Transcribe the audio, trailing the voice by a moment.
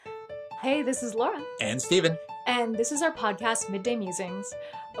Hey, this is Laura. And Steven. And this is our podcast, Midday Musings,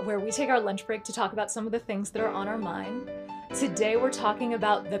 where we take our lunch break to talk about some of the things that are on our mind. Today we're talking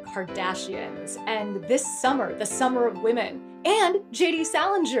about the Kardashians, and this summer, the summer of women, and JD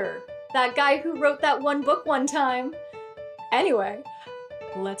Salinger, that guy who wrote that one book one time. Anyway,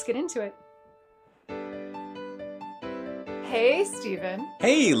 let's get into it. Hey, Steven.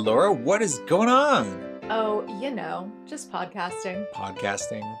 Hey, Laura, what is going on? Oh, you know, just podcasting.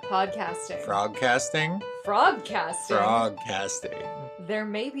 Podcasting. Podcasting. Frogcasting. Frogcasting. Frogcasting. There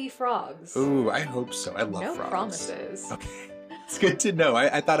may be frogs. Ooh, I hope so. I love no frogs. Promises. Okay. It's good to know.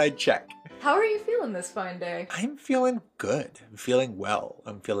 I thought I'd check. How are you feeling this fine day? I'm feeling good. I'm feeling well.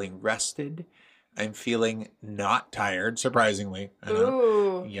 I'm feeling rested. I'm feeling not tired, surprisingly.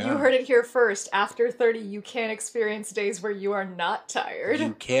 Ooh, yeah. You heard it here first. After 30, you can't experience days where you are not tired.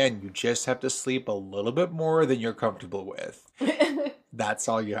 You can. You just have to sleep a little bit more than you're comfortable with. That's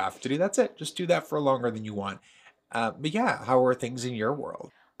all you have to do. That's it. Just do that for longer than you want. But yeah, how are things in your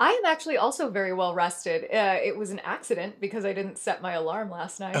world? I am actually also very well rested. It was an accident because I didn't set my alarm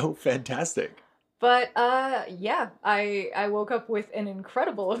last night. Oh, fantastic. But yeah, I woke up with an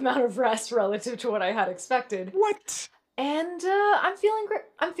incredible amount of rest relative to what I had expected. What? And I'm feeling great.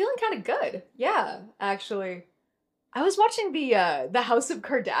 I'm feeling kind of good. Yeah, actually. I was watching the House of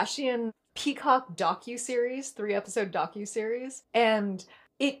Kardashian Peacock docuseries, 3-episode docuseries, and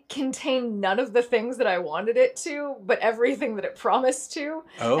it contained none of the things that I wanted it to, but everything that it promised to.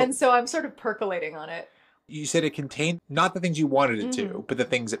 Oh. And so I'm sort of percolating on it. You said it contained not the things you wanted it to, but the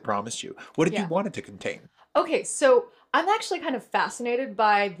things it promised you. What did you want it to contain? Okay, so I'm actually kind of fascinated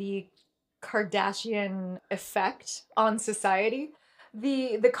by the Kardashian effect on society.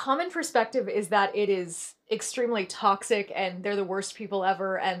 The common perspective is that it is extremely toxic and they're the worst people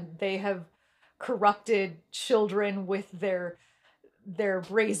ever and they have corrupted children with their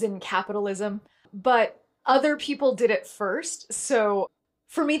brazen capitalism. But other people did it first, so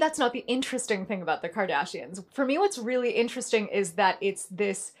for me, that's not the interesting thing about the Kardashians. For me, what's really interesting is that it's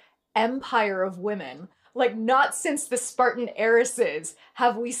this empire of women. Like, not since the Spartan heiresses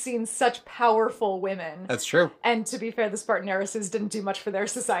have we seen such powerful women. That's true. And to be fair, the Spartan heiresses didn't do much for their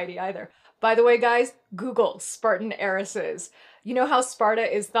society either. By the way, guys, Google Spartan heiresses. You know how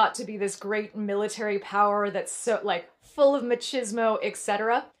Sparta is thought to be this great military power that's so, like, full of machismo,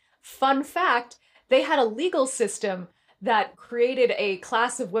 etc.? Fun fact, they had a legal system that created a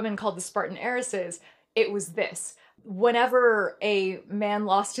class of women called the Spartan heiresses. It was this. Whenever a man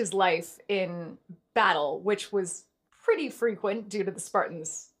lost his life in battle, which was pretty frequent due to the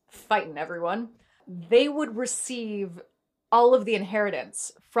Spartans fighting everyone, they would receive all of the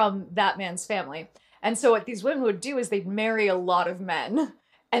inheritance from that man's family. And so what these women would do is they'd marry a lot of men,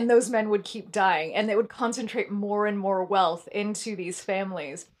 and those men would keep dying, and they would concentrate more and more wealth into these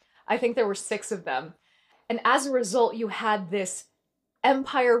families. I think there were 6 of them. And as a result, you had this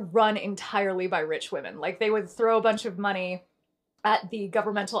empire run entirely by rich women. Like, they would throw a bunch of money at the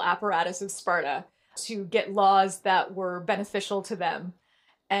governmental apparatus of Sparta to get laws that were beneficial to them.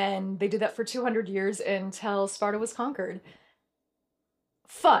 And they did that for 200 years until Sparta was conquered.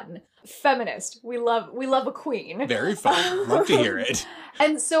 Fun. Feminist. We love a queen. Very fun. Love to hear it.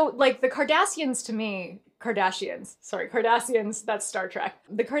 And so, like, the Kardashians to me... Kardashians, that's Star Trek.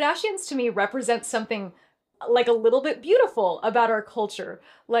 The Kardashians to me represent something like a little bit beautiful about our culture.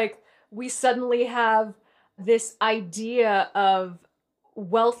 Like, we suddenly have this idea of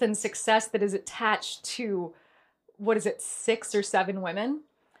wealth and success that is attached to, 6 or 7 women?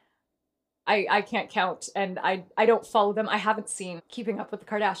 I can't count, and I don't follow them. I haven't seen Keeping Up with the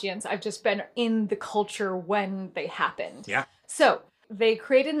Kardashians. I've just been in the culture when they happened. Yeah. So they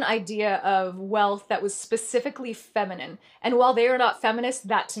created an idea of wealth that was specifically feminine. And while they are not feminist,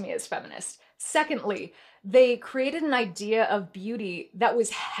 that to me is feminist. Secondly, they created an idea of beauty that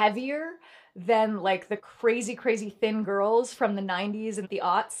was heavier than, like, the crazy, crazy thin girls from the 90s and the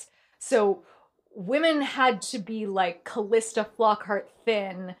aughts. So women had to be like Callista Flockhart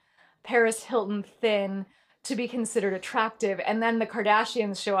thin, Paris Hilton thin, to be considered attractive. And then the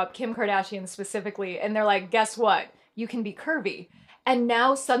Kardashians show up, Kim Kardashian specifically, and they're like, guess what? You can be curvy. And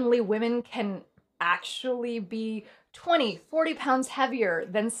now suddenly women can actually be 20, 40 pounds heavier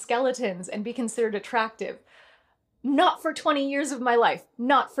than skeletons and be considered attractive. Not for 20 years of my life.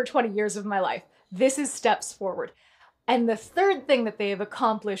 Not for 20 years of my life. This is steps forward. And the third thing that they have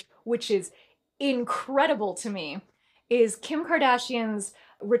accomplished, which is incredible to me, is Kim Kardashian's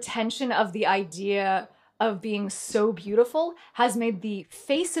retention of the idea of being so beautiful has made the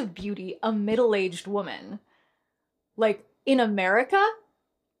face of beauty a middle-aged woman. Like, in America,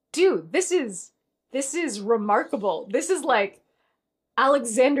 dude, this is remarkable. This is like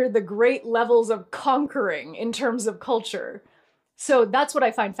Alexander the Great levels of conquering in terms of culture. So that's what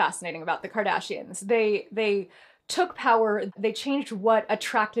I find fascinating about the Kardashians. They took power, they changed what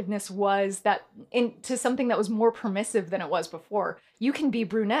attractiveness was that into something that was more permissive than it was before. You can be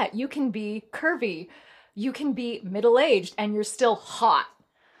brunette, you can be curvy, you can be middle-aged, and you're still hot,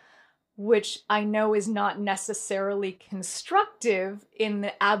 which I know is not necessarily constructive in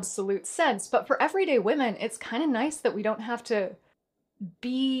the absolute sense, but for everyday women, it's kind of nice that we don't have to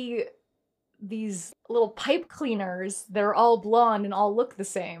be these little pipe cleaners that are all blonde and all look the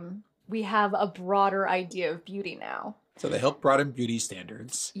same. We have a broader idea of beauty now. So they helped broaden beauty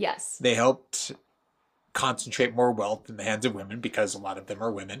standards. Yes. They helped concentrate more wealth in the hands of women because a lot of them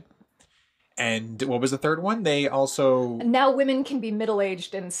are women. And what was the third one? They also... Now women can be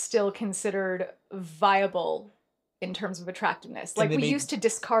middle-aged and still considered viable in terms of attractiveness. Like, we used to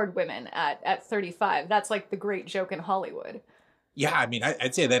discard women at 35. That's like the great joke in Hollywood. Yeah, I mean,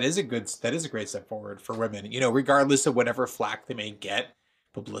 I'd say that is a great step forward for women. You know, regardless of whatever flack they may get,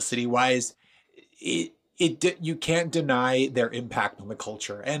 publicity-wise, you can't deny their impact on the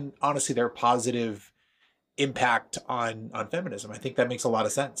culture, and honestly, their positive impact on feminism. I think that makes a lot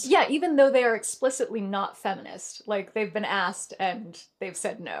of sense. Yeah, even though they are explicitly not feminist, like they've been asked and they've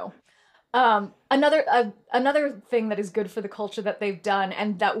said no. Another thing that is good for the culture that they've done,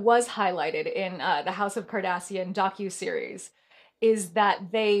 and that was highlighted in the House of Kardashian docuseries, is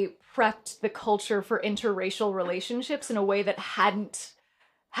that they prepped the culture for interracial relationships in a way that hadn't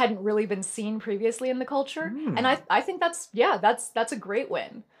really been seen previously in the culture. And I think that's a great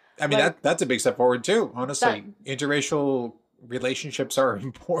win. I mean, like, that's a big step forward too, honestly. Interracial relationships are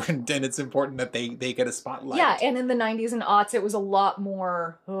important, and it's important that they get a spotlight. Yeah, and in the 90s and aughts, it was a lot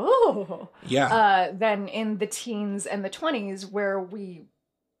more than in the teens and the 20s, where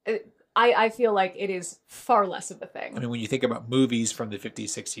I feel like it is far less of a thing. I mean, when you think about movies from the 50s,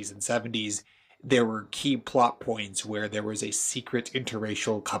 60s, and 70s, there were key plot points where there was a secret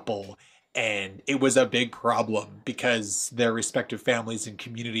interracial couple, and it was a big problem because their respective families and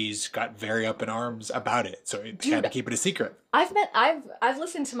communities got very up in arms about it. So they had to keep it a secret. I've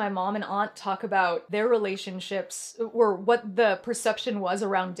listened to my mom and aunt talk about their relationships, or what the perception was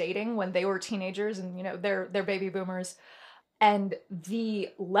around dating when they were teenagers, and you know, they're baby boomers. And the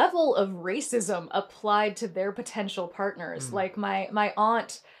level of racism applied to their potential partners. Like my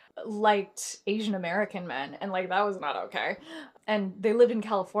aunt liked Asian American men, and like that was not okay. And they lived in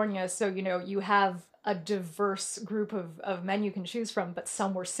California, so you know, you have a diverse group of men you can choose from, but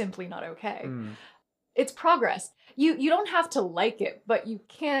some were simply not okay. It's progress. You don't have to like it, but you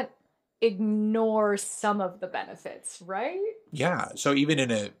can't ignore some of the benefits, right? Yeah. So even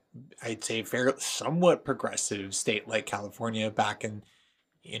in I'd say somewhat progressive state like California back in,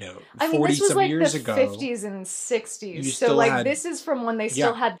 40 this was some like years the ago, 50s and 60s. So like this is from when they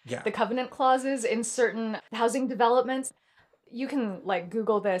still had the covenant clauses in certain housing developments. You can like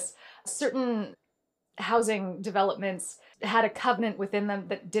Google this. Certain housing developments had a covenant within them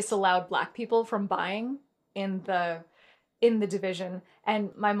that disallowed Black people from buying in the division.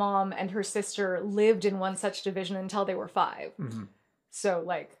 And my mom and her sister lived in one such division until they were 5. So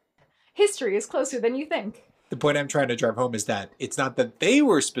like, history is closer than you think. The point I'm trying to drive home is that it's not that they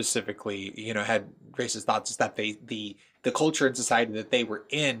were specifically, had racist thoughts. It's that the culture and society that they were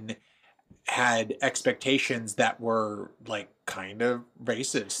in had expectations that were like kind of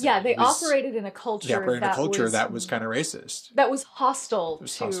racist. Yeah, they operated in a culture. That was kind of racist. That was hostile.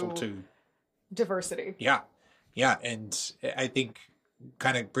 To diversity. Yeah, yeah, and I think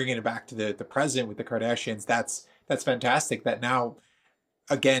kind of bringing it back to the present with the Kardashians, that's fantastic. That now,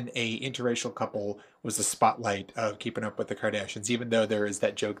 again, a interracial couple was the spotlight of Keeping Up with the Kardashians, even though there is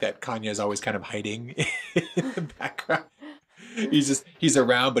that joke that Kanye is always kind of hiding in the background. He's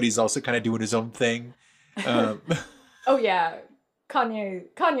around, but he's also kind of doing his own thing. Oh yeah,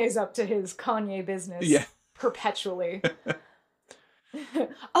 Kanye's up to his Kanye business. Yeah. Perpetually.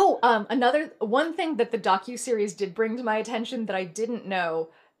 Another one thing that the docuseries did bring to my attention that I didn't know,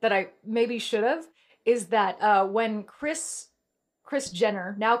 that I maybe should have, is that when Kris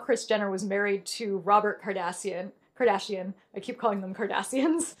Jenner was married to Robert Kardashian. I keep calling them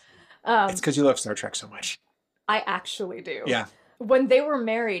Kardashians. It's because you love Star Trek so much. I actually do. Yeah. When they were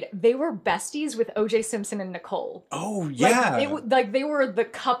married, they were besties with O.J. Simpson and Nicole. Oh, yeah. They were the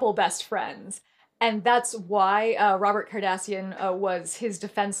couple best friends. And that's why Robert Kardashian was his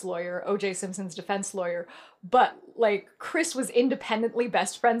defense lawyer, O.J. Simpson's defense lawyer. But, like, Kris was independently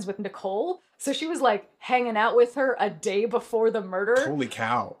best friends with Nicole. So she was, like, hanging out with her a day before the murder. Holy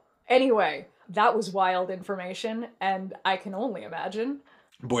cow. Anyway, that was wild information. And I can only imagine.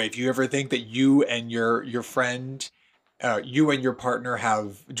 Boy, if you ever think that you and your friend you and your partner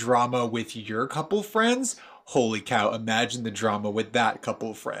have drama with your couple friends. Holy cow, imagine the drama with that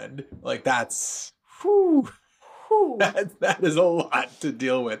couple friend. Like that's, whew, Whew. that is a lot to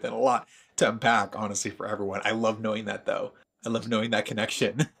deal with and a lot to unpack, honestly, for everyone. I love knowing that, though. I love knowing that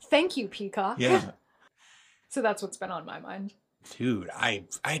connection. Thank you, Peacock. Yeah. So that's what's been on my mind. Dude, I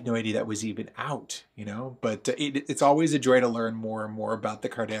had no idea that was even out, but it's always a joy to learn more and more about the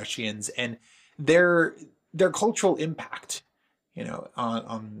Kardashians and their cultural impact,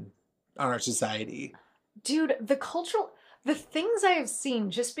 on our society. Dude, the things I have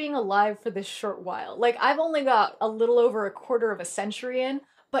seen just being alive for this short while. Like, I've only got a little over a quarter of a century in,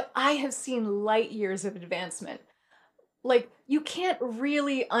 but I have seen light years of advancement. Like, you can't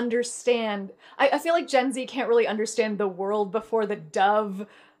really understand. I feel like Gen Z can't really understand the world before the Dove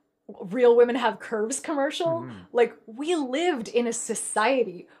Real Women Have Curves commercial. Mhm. Like, we lived in a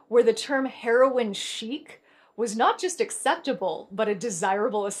society where the term heroin chic was not just acceptable, but a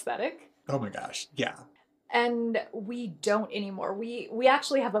desirable aesthetic. Oh my gosh. Yeah. And we don't anymore. We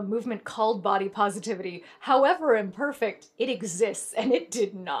actually have a movement called body positivity. However imperfect, it exists, and it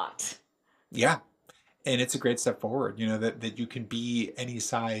did not. Yeah. And it's a great step forward, that you can be any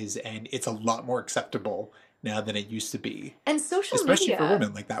size and it's a lot more acceptable now than it used to be. And social especially media. for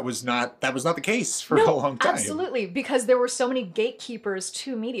women. Like that was not the case for a long time. Absolutely, because there were so many gatekeepers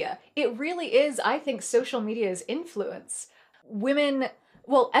to media. It really is, I think, social media's influence. Women,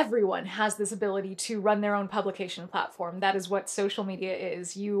 well, everyone has this ability to run their own publication platform. That is what social media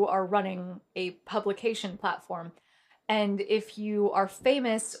is. You are running a publication platform. And if you are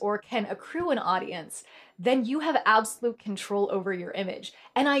famous or can accrue an audience, then you have absolute control over your image.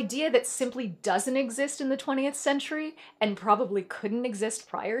 An idea that simply doesn't exist in the 20th century and probably couldn't exist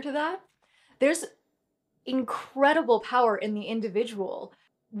prior to that. There's incredible power in the individual.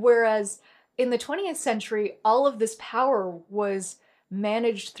 Whereas in the 20th century, all of this power was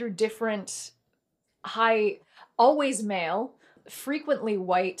managed through different always male, frequently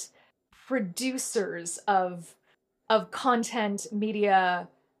white producers of content, media,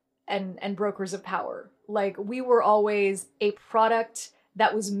 and brokers of power. Like, we were always a product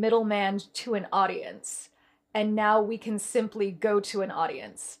that was middlemanned to an audience, and now we can simply go to an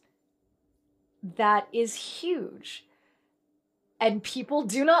audience. That is huge. And people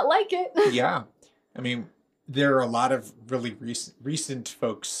do not like it. Yeah. I mean, there are a lot of really recent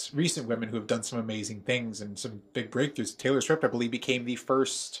women who have done some amazing things and some big breakthroughs. Taylor Swift, I believe, became the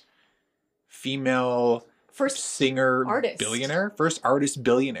first female singer artist billionaire, first artist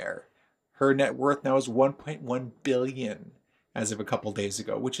billionaire. Her net worth now is 1.1 billion as of a couple days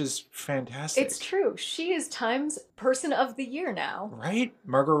ago, which is fantastic. It's true. She is Time's Person of the Year now. Right?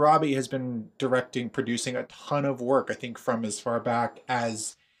 Margot Robbie has been producing a ton of work, I think from as far back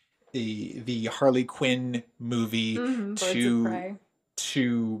as the Harley Quinn movie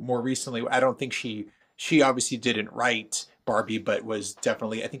to more recently. I don't think she obviously didn't write Barbie, but was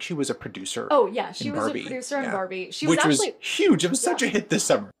definitely, I think she was a producer. Oh yeah, she was Barbie. A producer in Barbie. Which was huge. It was such a hit this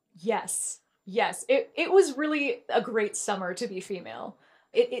summer. Yes. It was really a great summer to be female.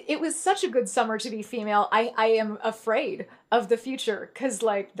 It was such a good summer to be female. I am afraid of the future because,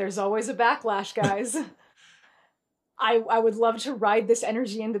 like, there's always a backlash, guys. I would love to ride this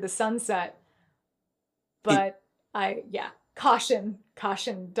energy into the sunset, but caution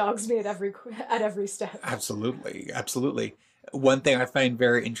dogs me at every step. Absolutely. One thing I find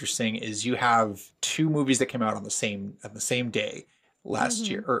very interesting is you have two movies that came out on the same day last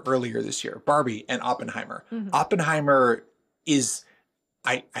year or earlier this year, Barbie and Oppenheimer. Oppenheimer is,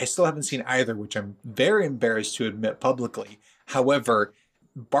 I still haven't seen either, which I'm very embarrassed to admit publicly. However,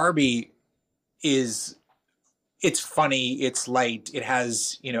 Barbie it's funny, it's light, it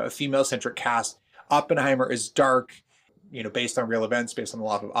has, a female-centric cast. Oppenheimer is dark, based on real events, based on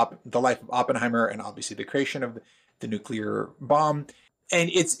the life of Oppenheimer and obviously the creation of the nuclear bomb. And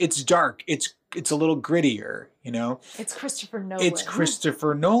it's dark. It's a little grittier, It's Christopher Nolan. It's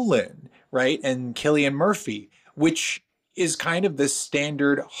Christopher Nolan, right? And Cillian Murphy, which is kind of the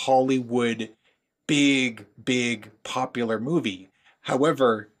standard Hollywood big popular movie.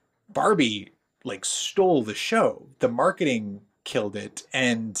 However, Barbie stole the show. The marketing killed it,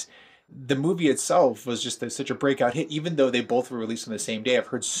 and the movie itself was just such a breakout hit. Even though they both were released on the same day, I've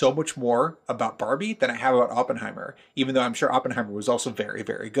heard so much more about Barbie than I have about Oppenheimer, even though I'm sure Oppenheimer was also very,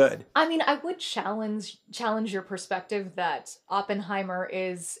 very good. I mean, I would challenge your perspective that Oppenheimer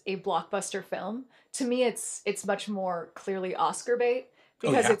is a blockbuster film. To me, it's much more clearly Oscar bait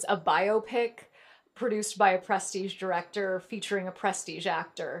because it's a biopic produced by a prestige director featuring a prestige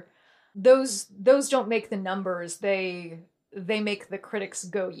actor. Those don't make the numbers. They make the critics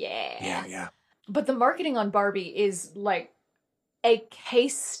go, yeah. Yeah. But the marketing on Barbie is like a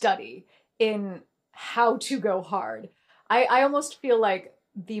case study in how to go hard. I almost feel like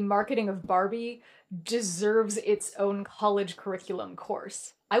the marketing of Barbie deserves its own college curriculum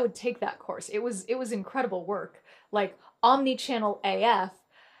course. I would take that course. It was incredible work. Like omni-channel AF,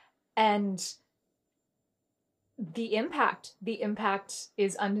 and the impact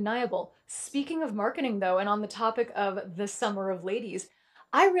is undeniable. Speaking of marketing though, and on the topic of the summer of ladies,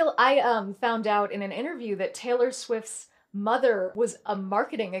 I found out in an interview that Taylor Swift's mother was a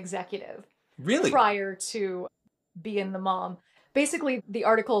marketing executive Really? prior to being the mom. Basically, the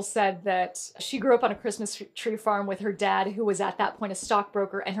article said that she grew up on a Christmas tree farm with her dad, who was at that point a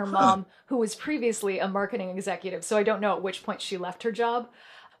stockbroker, and her Huh. mom, who was previously a marketing executive. So I don't know at which point she left her job.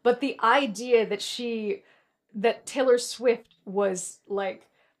 But the idea that Taylor Swift was like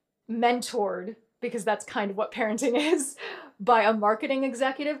mentored, because that's kind of what parenting is, by a marketing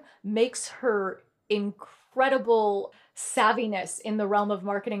executive makes her incredible savviness in the realm of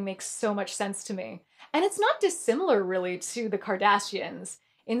marketing makes so much sense to me. And it's not dissimilar really to the Kardashians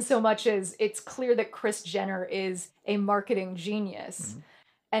in so much as it's clear that Kris Jenner is a marketing genius. Mhm.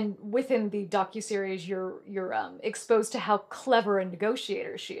 And within the docuseries, you're exposed to how clever a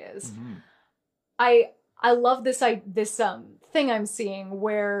negotiator she is. Mhm. I love this thing I'm seeing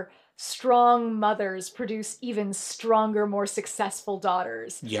where strong mothers produce even stronger, more successful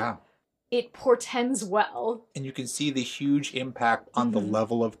daughters. Yeah. It portends well. And you can see the huge impact on the Mhm.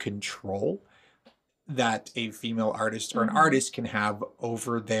 level of control that a female artist or an Mhm. artist can have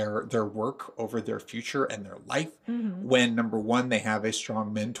over their work, over their future and their life, Mhm. when number one, they have a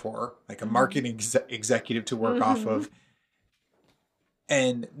strong mentor, like a Mhm. marketing executive to work off Mhm. of,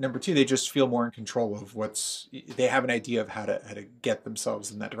 and number two, they just feel more in control of they have an idea of how to get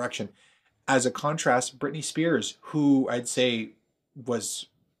themselves in that direction. As a contrast, Britney Spears, who I'd say was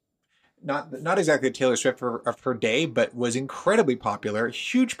not exactly a Taylor Swift of her day, but was incredibly popular,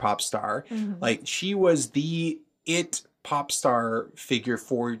 huge pop star. Mhm. Like she was the it pop star figure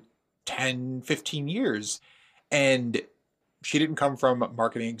for 10, 15 years. And she didn't come from a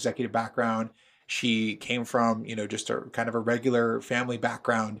marketing executive background. She came from, just a kind of a regular family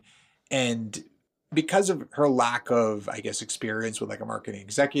background. And because of her lack of, I guess, experience with like a marketing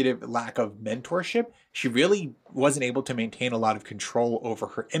executive, lack of mentorship, she really wasn't able to maintain a lot of control over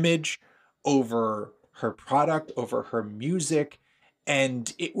her image, over her product, over her music.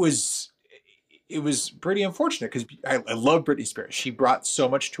 And it was pretty unfortunate because I love Britney Spears. She brought so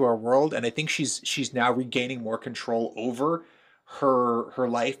much to our world, and I think she's now regaining more control over her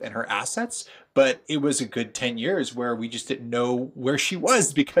life and her assets. But it was a good 10 years where we just didn't know where she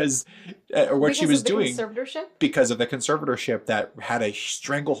was because or what she Because was of the doing conservatorship? because of the conservatorship that had a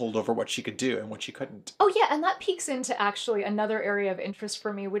stranglehold over what she could do and what she couldn't. Oh yeah, and that peeks into actually another area of interest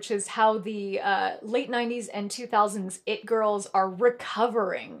for me, which is how the late 90s and 2000s it girls are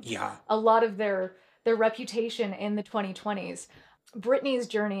recovering Yeah. a lot of their reputation in the 2020s.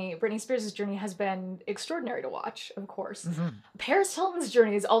 Britney Spears' journey has been extraordinary to watch, of course. Mm-hmm. Paris Hilton's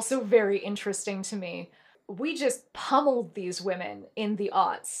journey is also very interesting to me. We just pummeled these women in the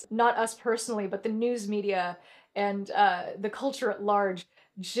aughts. Not us personally, but the news media and the culture at large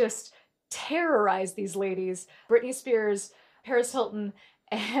just terrorized these ladies. Britney Spears, Paris Hilton,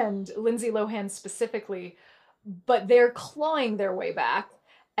 and Lindsay Lohan specifically. But they're clawing their way back.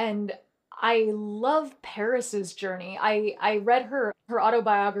 And I love Paris's journey. I read her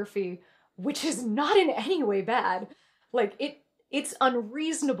autobiography, which is not in any way bad. Like it's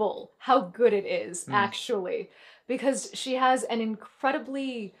unreasonable how good it is, actually, because she has an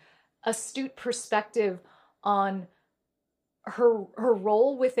incredibly astute perspective on her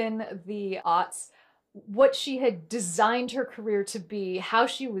role within the aughts, what she had designed her career to be, how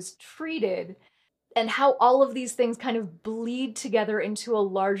she was treated, and how all of these things kind of bleed together into a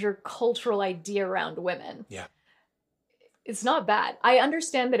larger cultural idea around women. Yeah. It's not bad. I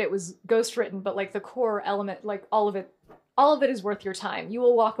understand that it was ghostwritten, but like the core element, like all of it is worth your time. You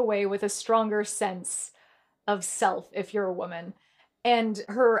will walk away with a stronger sense of self if you're a woman. And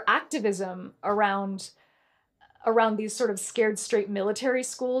her activism around these sort of scared straight military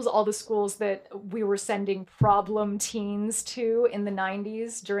schools, all the schools that we were sending problem teens to in the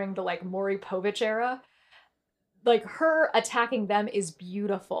 90s during the like Maury Povich era, like her attacking them is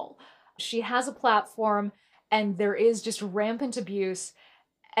beautiful. She has a platform and there is just rampant abuse,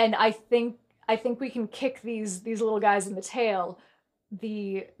 and I think we can kick these little guys in the tail.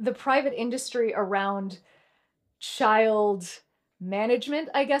 The private industry around child management,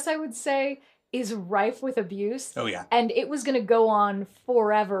 I guess I would say, is rife with abuse. Oh yeah. And it was going to go on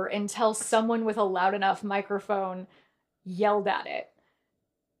forever until someone with a loud enough microphone yelled at it.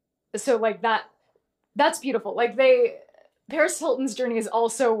 So like That's beautiful. Paris Hilton's journey is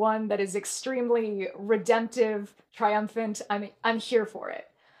also one that is extremely redemptive, triumphant. I'm here for it.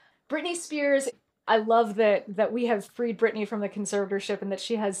 Britney Spears, I love that we have freed Britney from the conservatorship and that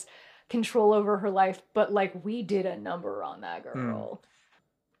she has control over her life, but like we did a number on that girl.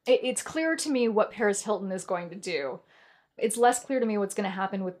 It's clear to me what Paris Hilton is going to do. It's less clear to me what's going to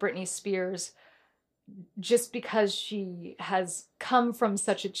happen with Britney Spears just because she has come from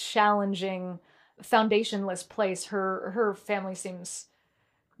such a challenging, foundationless place. Her family seems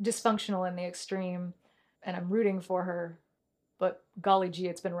dysfunctional in the extreme, and I'm rooting for her. But golly gee,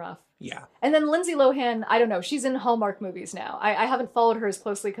 it's been rough. Yeah. And then Lindsay Lohan, I don't know, she's in Hallmark movies now. I haven't followed her as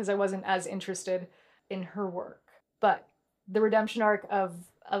closely because I wasn't as interested in her work. But the redemption arc of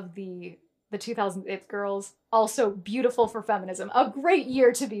the 2008 girls, also beautiful for feminism. A great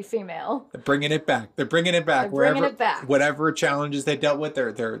year to be female. They're bringing it back. They're bringing it back. Bringing it back. Whatever challenges they dealt with,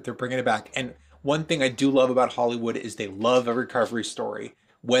 they're bringing it back. And one thing I do love about Hollywood is they love a recovery story.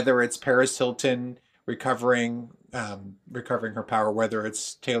 Whether it's Paris Hilton recovering her power, whether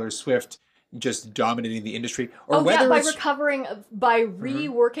it's Taylor Swift just dominating the industry, or by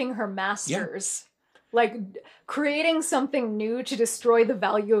reworking her masters. Yeah. Like creating something new to destroy the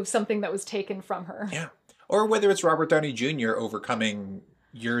value of something that was taken from her. Yeah. Or whether it's Robert Downey Jr. overcoming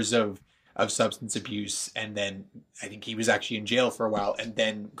years of substance abuse, and then I think he was actually in jail for a while, and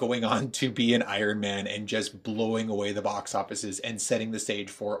then going on to be an Iron Man and just blowing away the box offices and setting the stage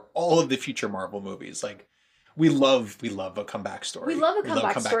for all of the future Marvel movies. Like we love a comeback story. We love a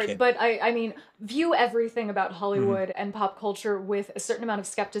comeback story, kid. But I mean, view everything about Hollywood and pop culture with a certain amount of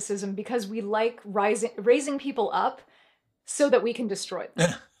skepticism because we like raising people up so that we can destroy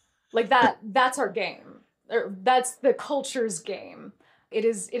them. Like that's our game. That's the culture's game. It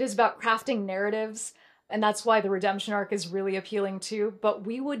is about crafting narratives, and that's why the redemption arc is really appealing too. But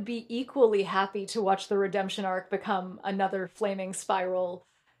we would be equally happy to watch the redemption arc become another flaming spiral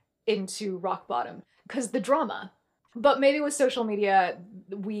into rock bottom. Because the drama. But maybe with social media,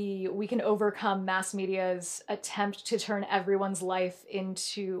 we can overcome mass media's attempt to turn everyone's life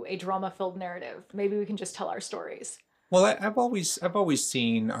into a drama-filled narrative. Maybe we can just tell our stories. Well, I've always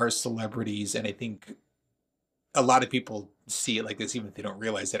seen our celebrities, and I think a lot of people see it like this, even if they don't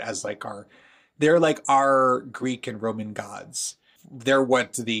realize it, as they're like our Greek and Roman gods. They're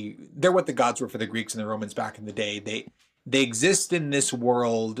what the gods were for the Greeks and the Romans back in the day. They exist in this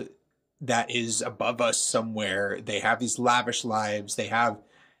world that is above us somewhere. They have these lavish lives. They have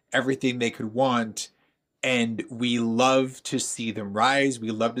everything they could want. And we love to see them rise.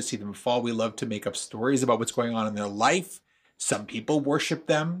 We love to see them fall. We love to make up stories about what's going on in their life. Some people worship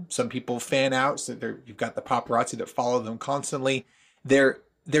them. Some people fan out. So you've got the paparazzi that follow them constantly. They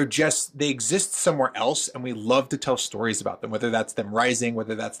exist somewhere else. And we love to tell stories about them, whether that's them rising,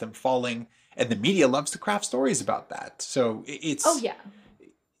 whether that's them falling. And the media loves to craft stories about that. So it's... Oh, yeah.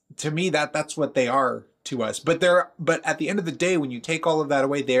 To me, that's what they are to us. But at the end of the day, when you take all of that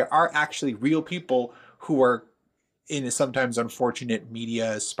away, there are actually real people who are in sometimes unfortunate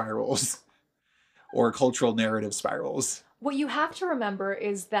media spirals or cultural narrative spirals. What you have to remember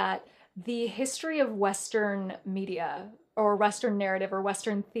is that the history of Western media or Western narrative or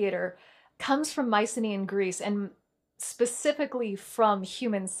Western theater comes from Mycenaean Greece and specifically from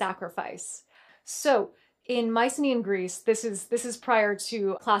human sacrifice. So in Mycenaean Greece, this is prior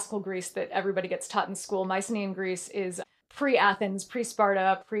to classical Greece that everybody gets taught in school. Mycenaean Greece is pre-Athens,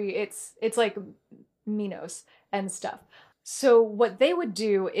 pre-Sparta, it's like Minos and stuff. So what they would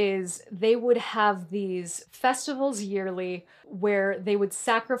do is they would have these festivals yearly where they would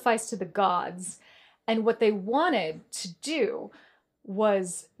sacrifice to the gods. And what they wanted to do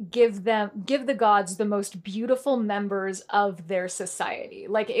was give the gods the most beautiful members of their society.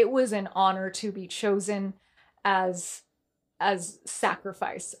 Like it was an honor to be chosen as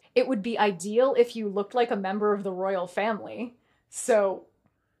sacrifice. It would be ideal if you looked like a member of the royal family. So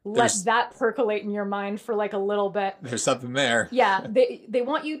let that percolate in your mind for like a little bit. There's something there. Yeah, they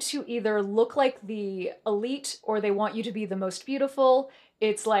want you to either look like the elite or they want you to be the most beautiful.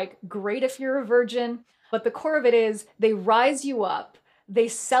 It's like great if you're a virgin, but the core of it is they rise you up, they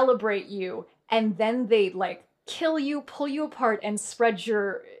celebrate you, and then they like kill you, pull you apart, and spread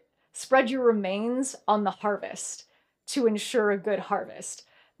your remains on the harvest to ensure a good harvest.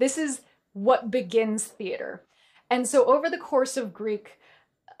 This is what begins theater. And so over the course of Greek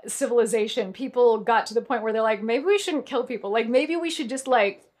civilization, people got to the point where they're like, maybe we shouldn't kill people. Like maybe we should just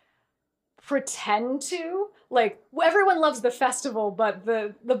like pretend to. Like everyone loves the festival, but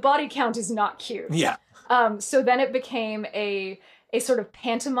the body count is not cute. Yeah. So then it became a sort of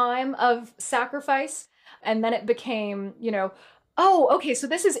pantomime of sacrifice. And then it became, oh, okay, so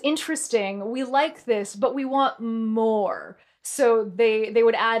this is interesting. We like this, but we want more. So they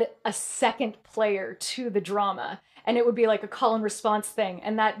would add a second player to the drama, and it would be like a call and response thing,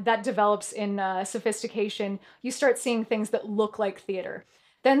 and that develops in sophistication. You start seeing things that look like theater.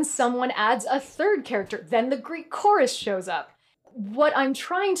 Then someone adds a third character. Then the Greek chorus shows up. What I'm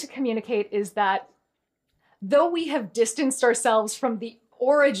trying to communicate is that though we have distanced ourselves from the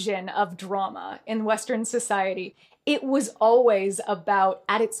origin of drama in Western society, it was always about,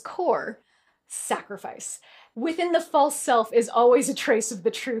 at its core, sacrifice. Within the false self is always a trace of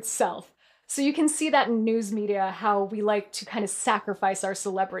the truth self. So you can see that in news media, how we like to kind of sacrifice our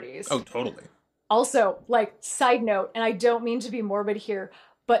celebrities. Oh, totally. Also, like, side note, and I don't mean to be morbid here,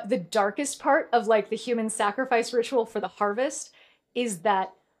 but the darkest part of like the human sacrifice ritual for the harvest is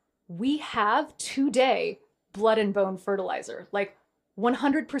that we have today blood and bone fertilizer. Like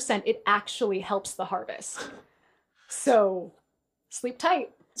 100%, it actually helps the harvest. So sleep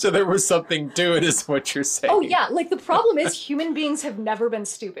tight. So there was something to it, is what you're saying. Oh yeah, like the problem is human beings have never been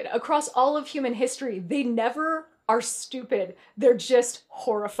stupid. Across all of human history, they never are stupid. They're just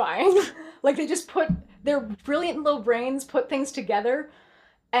horrifying. Like they just put their brilliant little brains, put things together,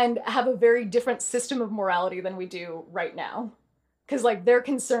 and have a very different system of morality than we do right now. Because like they're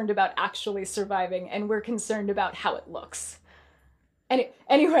concerned about actually surviving, and we're concerned about how it looks.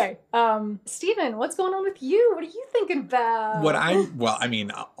 Anyway, Stephen, what's going on with you? What are you thinking about? Well, I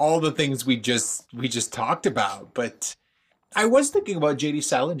mean, all the things we just talked about, but I was thinking about JD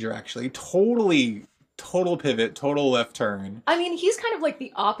Salinger, actually. Total pivot, total left turn. I mean, he's kind of like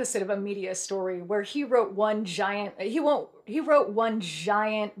the opposite of a media story where he wrote one giant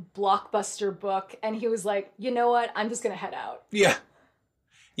blockbuster book, and he was like, you know what? I'm just going to head out. Yeah.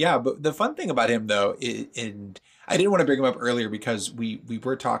 Yeah, but the fun thing about him, though, and I didn't want to bring him up earlier because we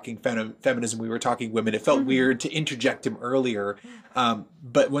were talking feminism, we were talking women. It felt weird to interject him earlier.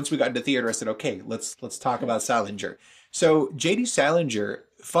 But once we got into theater, I said, okay, let's talk about Salinger. So JD Salinger,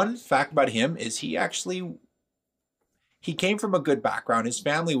 fun fact about him is he came from a good background. His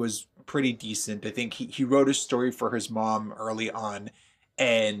family was pretty decent. I think he wrote a story for his mom early on,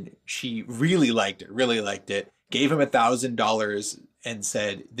 and she really liked it, gave him $1,000 and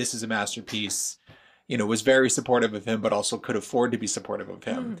said, this is a masterpiece, was very supportive of him, but also could afford to be supportive of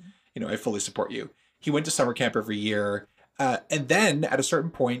him. I fully support you. He went to summer camp every year. And then at a certain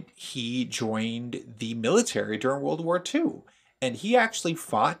point, he joined the military during World War II. And he actually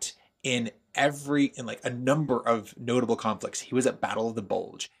fought in a number of notable conflicts. He was at Battle of the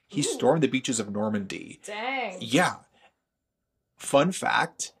Bulge. He stormed the beaches of Normandy. Dang. Yeah. Fun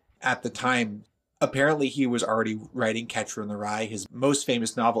fact, at the time, apparently he was already writing Catcher in the Rye, his most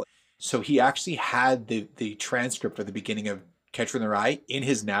famous novel. So he actually had the transcript of the beginning of Catcher in the Rye in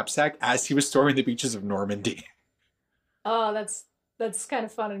his knapsack as he was storming the beaches of Normandy. Oh, that's kind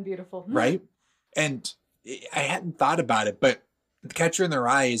of fun and beautiful. Right? And I hadn't thought about it, but Catcher in the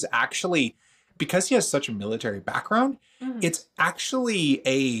Rye is actually, because he has such a military background, it's actually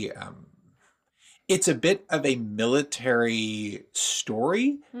it's a bit of a military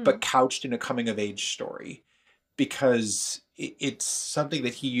story, but couched in a coming-of-age story, because it's something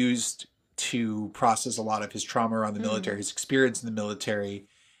that he used to process a lot of his trauma around the military, his experience in the military.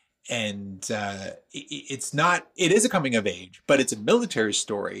 And it is a coming-of-age, but it's a military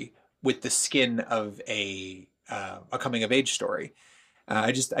story with the skin of a coming-of-age story.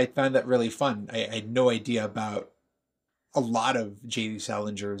 I found that really fun. I had no idea about a lot of J.D.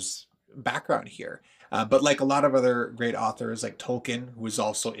 Salinger's background here. But like a lot of other great authors, like Tolkien, who was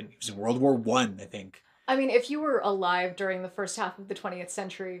also he was in World War I, I think. I mean, if you were alive during the first half of the 20th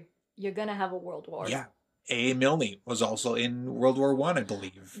century, you're going to have a world war. Yeah. A. Milne was also in World War I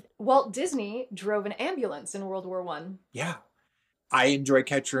believe. Walt Disney drove an ambulance in World War I. Yeah. I enjoy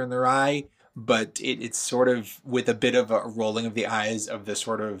Catcher in the Rye, but it's sort of with a bit of a rolling of the eyes of the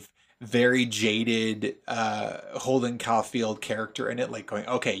sort of very jaded Holden Caulfield character in it, like going,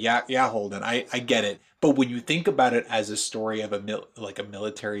 okay, yeah, Holden, I get it. But when you think about it as a story of a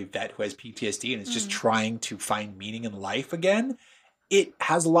military vet who has PTSD and is just trying to find meaning in life again, it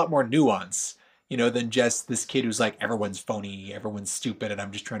has a lot more nuance, than just this kid who's like, everyone's phony, everyone's stupid, and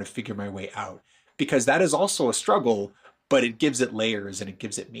I'm just trying to figure my way out. Because that is also a struggle, but it gives it layers and it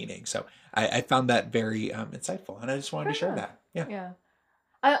gives it meaning. So I found that very insightful, and I just wanted to share that. Yeah.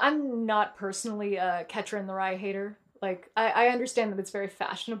 I'm not personally a Catcher in the Rye hater. Like, I understand that it's very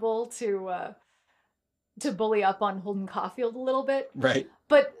fashionable to bully up on Holden Caulfield a little bit. Right.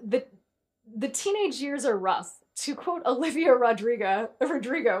 But the teenage years are rough. To quote Olivia Rodrigo,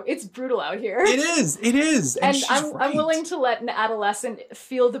 it's brutal out here. It is. And I'm willing to let an adolescent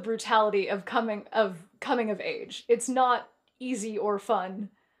feel the brutality of coming of age. It's not easy or fun.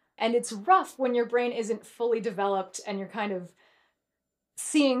 And it's rough when your brain isn't fully developed and you're kind of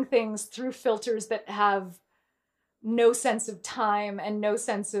seeing things through filters that have no sense of time and no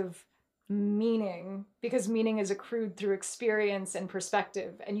sense of meaning, because meaning is accrued through experience and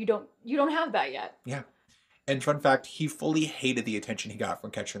perspective, and you don't have that yet. Yeah. And fun fact, he fully hated the attention he got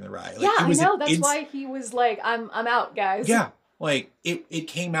from Catcher in the Rye. Like, yeah, I know. That's why he was like, I'm out, guys. Yeah. Like, it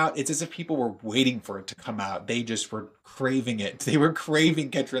came out, it's as if people were waiting for it to come out. They just were craving it. They were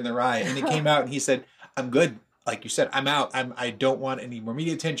craving Catcher in the Rye. And it came out and he said, I'm good. Like you said, I'm out. I don't want any more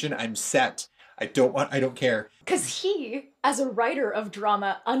media attention. I'm set. I don't care. Because he, as a writer of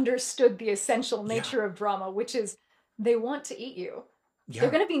drama, understood the essential nature of drama, which is they want to eat you. Yeah.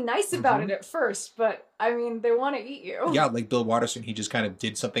 They're going to be nice about it at first, but I mean, they want to eat you. Yeah, like Bill Watterson, he just kind of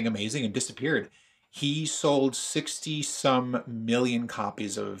did something amazing and disappeared. He sold 60-some million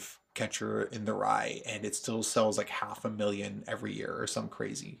copies of Catcher in the Rye, and it still sells like 500,000 every year or some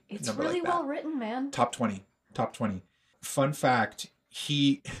crazy it's number really like that. Well written, man. Top 20. Fun fact,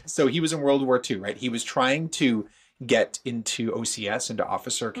 he was in World War II, right? He was trying to get into OCS, into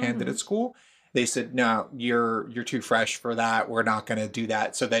officer candidate school. They said, no, you're too fresh for that. We're not going to do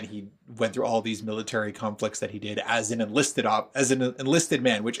that. So then he went through all these military conflicts that he did as an enlisted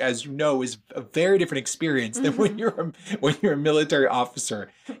man, which, as you know, is a very different experience than when you're a military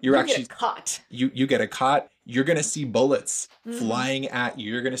officer. You actually get a cot. You get a cot. You're going to see bullets flying at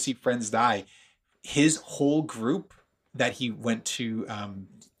you. You're going to see friends die. His whole group that he went to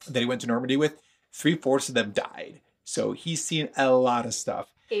Normandy with, 3/4 of them died. So he's seen a lot of stuff.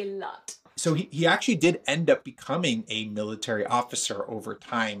 A lot. So he actually did end up becoming a military officer over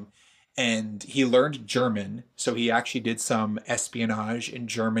time, and he learned German. So he actually did some espionage in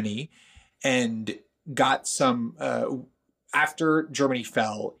Germany and got some, after Germany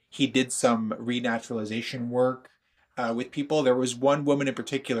fell, he did some renaturalization work with people. There was one woman in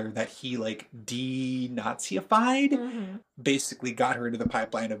particular that he like denazified, basically got her into the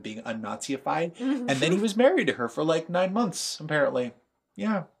pipeline of being unnazified. And then he was married to her for like 9 months, apparently.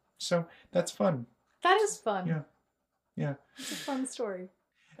 Yeah. So that's fun. That is fun. Yeah. Yeah. It's a fun story.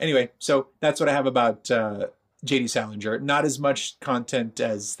 Anyway, so that's what I have about JD Salinger. Not as much content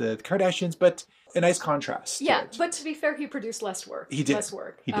as the Kardashians, but a nice contrast. Yeah, but to be fair, he produced less work. He did. Less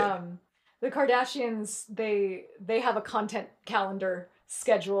work. He did. The Kardashians, they have a content calendar,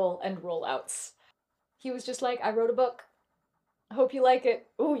 schedule, and rollouts. He was just like, I wrote a book. I hope you like it.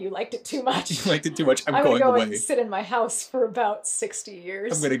 Ooh, you liked it too much. You liked it too much. I'm going going away. And sit in my house for about 60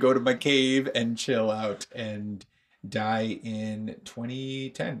 years. I'm going to go to my cave and chill out and die in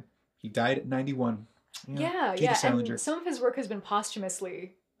 2010. He died at 91. Yeah. Salinger. And some of his work has been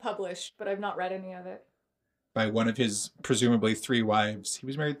posthumously published, but I've not read any of it. By one of his presumably 3 wives. He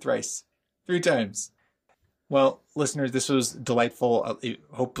was married thrice. 3 times. Well, listeners, this was delightful.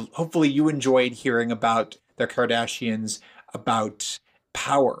 Hopefully you enjoyed hearing about the Kardashians, about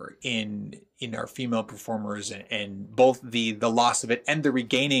power in our female performers, and both the loss of it and the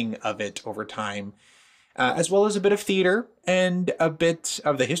regaining of it over time, as well as a bit of theater and a bit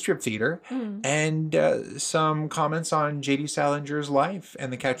of the history of theater, and some comments on JD Salinger's life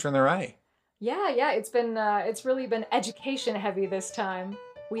and the Catcher in the Rye. Yeah, it's really been education heavy this time.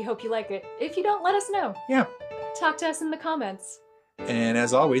 We hope you like it. If you don't, let us know. Yeah. Talk to us in the comments. And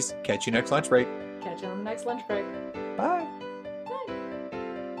as always, catch you next lunch break. Catch you on the next lunch break. Bye.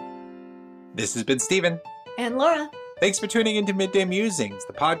 This has been Steven. And Laura. Thanks for tuning into Midday Musings,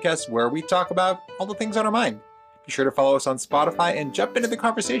 the podcast where we talk about all the things on our mind. Be sure to follow us on Spotify and jump into the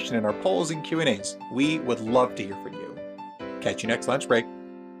conversation in our polls and Q&As. We would love to hear from you. Catch you next lunch break.